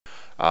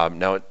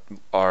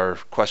Our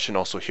question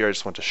also here, I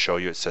just want to show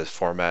you, it says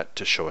format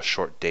to show a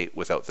short date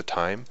without the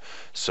time.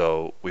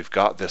 So we've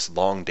got this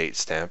long date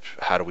stamp.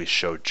 How do we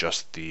show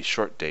just the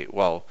short date?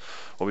 Well,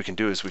 what we can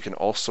do is we can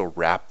also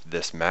wrap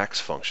this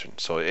max function.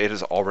 So it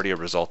is already a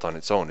result on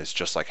its own. It's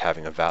just like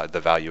having the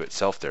value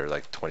itself there,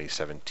 like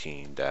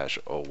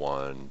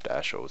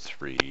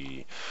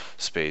 2017-01-03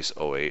 space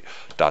 08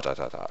 dot dot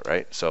dot dot,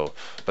 right? So,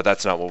 but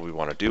that's not what we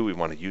want to do. We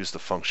want to use the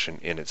function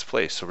in its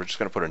place. So we're just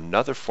going to put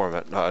another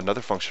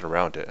another function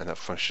around it, and that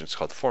function is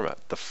called format.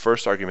 The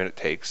first argument it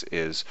takes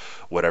is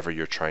whatever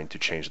you're trying to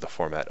change the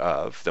format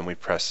of. Then we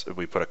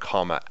put a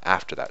comma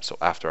after that, so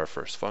after our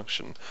first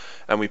function,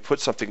 and we put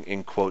something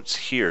in quotes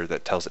here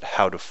that tells it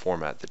how to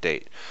format the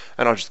date.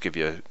 And I'll just give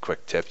you a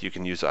quick tip. You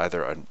can use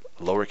either a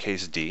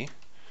lowercase d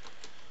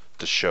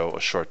to show a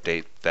short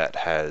date that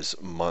has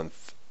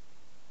month,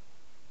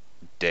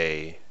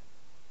 day,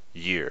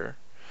 year,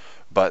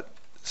 but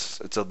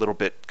it's a little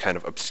bit kind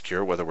of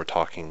obscure whether we're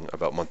talking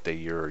about month, day,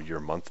 year, or year,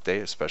 month, day,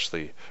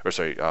 especially, or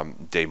sorry,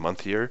 day,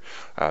 month, year,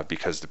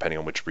 because depending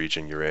on which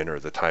region you're in or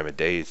the time of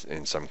day,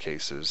 in some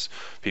cases,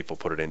 people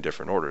put it in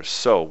different orders.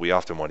 So we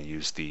often want to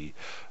use the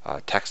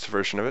text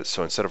version of it.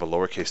 So instead of a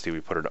lowercase d,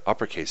 we put an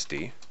uppercase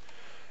D,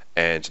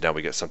 and now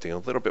we get something a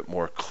little bit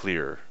more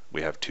clear.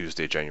 We have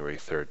Tuesday, January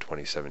 3rd,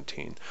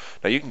 2017.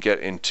 Now you can get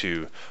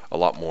into a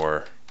lot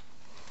more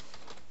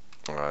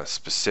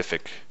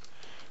specific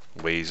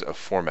ways of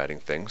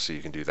formatting things. So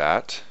you can do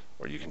that,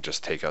 or you can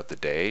just take out the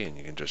day and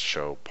you can just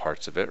show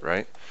parts of it,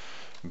 right?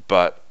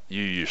 But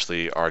you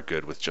usually are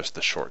good with just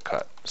the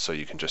shortcut, so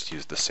you can just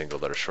use the single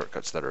letter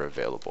shortcuts that are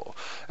available.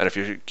 And if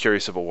you're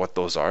curious about what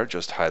those are,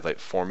 just highlight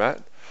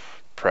format,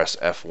 press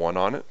F1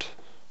 on it,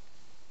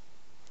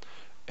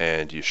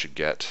 and you should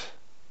get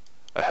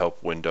a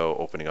help window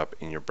opening up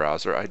in your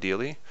browser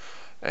ideally,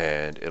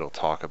 and it'll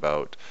talk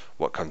about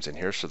what comes in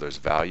here. So there's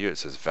value. It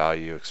says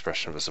value,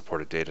 expression of a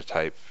supported data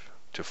type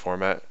to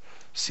format.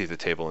 See the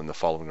table in the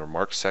following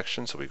remarks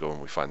section. So we go and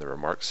we find the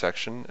remarks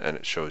section, and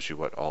it shows you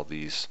what all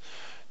these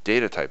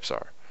data types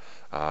are.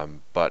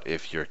 But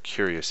if you're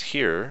curious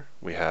here,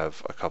 we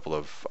have a couple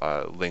of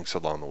links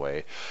along the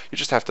way. You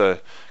just have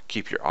to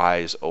keep your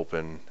eyes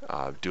open,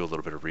 do a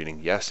little bit of reading.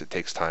 Yes, it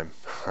takes time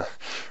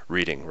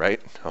reading, right?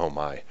 Oh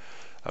my.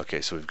 Okay,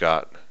 so we've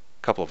got a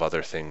couple of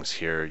other things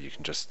here. You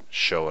can just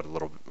show it a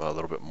little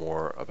bit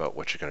more about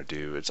what you're going to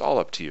do. It's all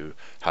up to you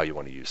how you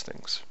want to use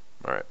things.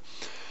 All right.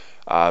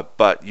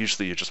 But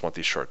usually you just want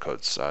these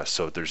shortcodes.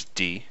 So there's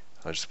D.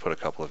 I'll just put a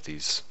couple of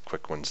these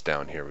quick ones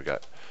down here. We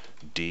got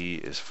D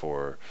is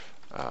for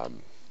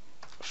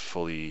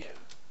fully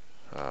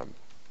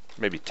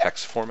maybe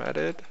text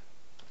formatted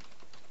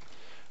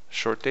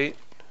short date.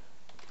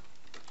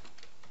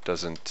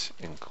 Doesn't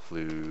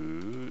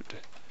include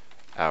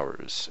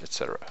hours,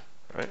 etc.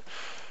 Right?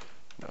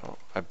 Now,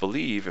 I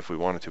believe if we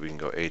wanted to, we can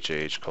go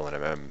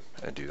HH:MM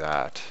and do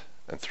that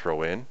and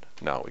throw in.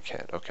 No, we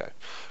can't. Okay.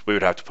 We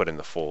would have to put in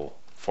the full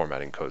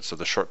formatting code. So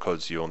the short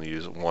codes, you only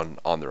use one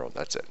on their own.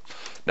 That's it.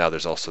 Now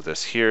there's also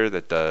this here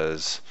that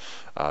does,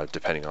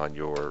 depending on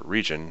your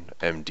region,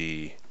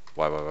 MD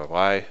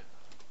YYYY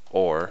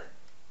or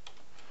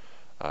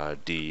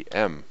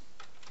DM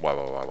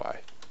YYYY,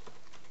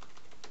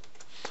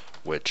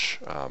 which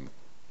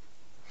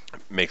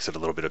makes it a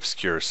little bit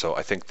obscure. So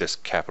I think this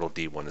capital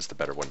D one is the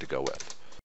better one to go with.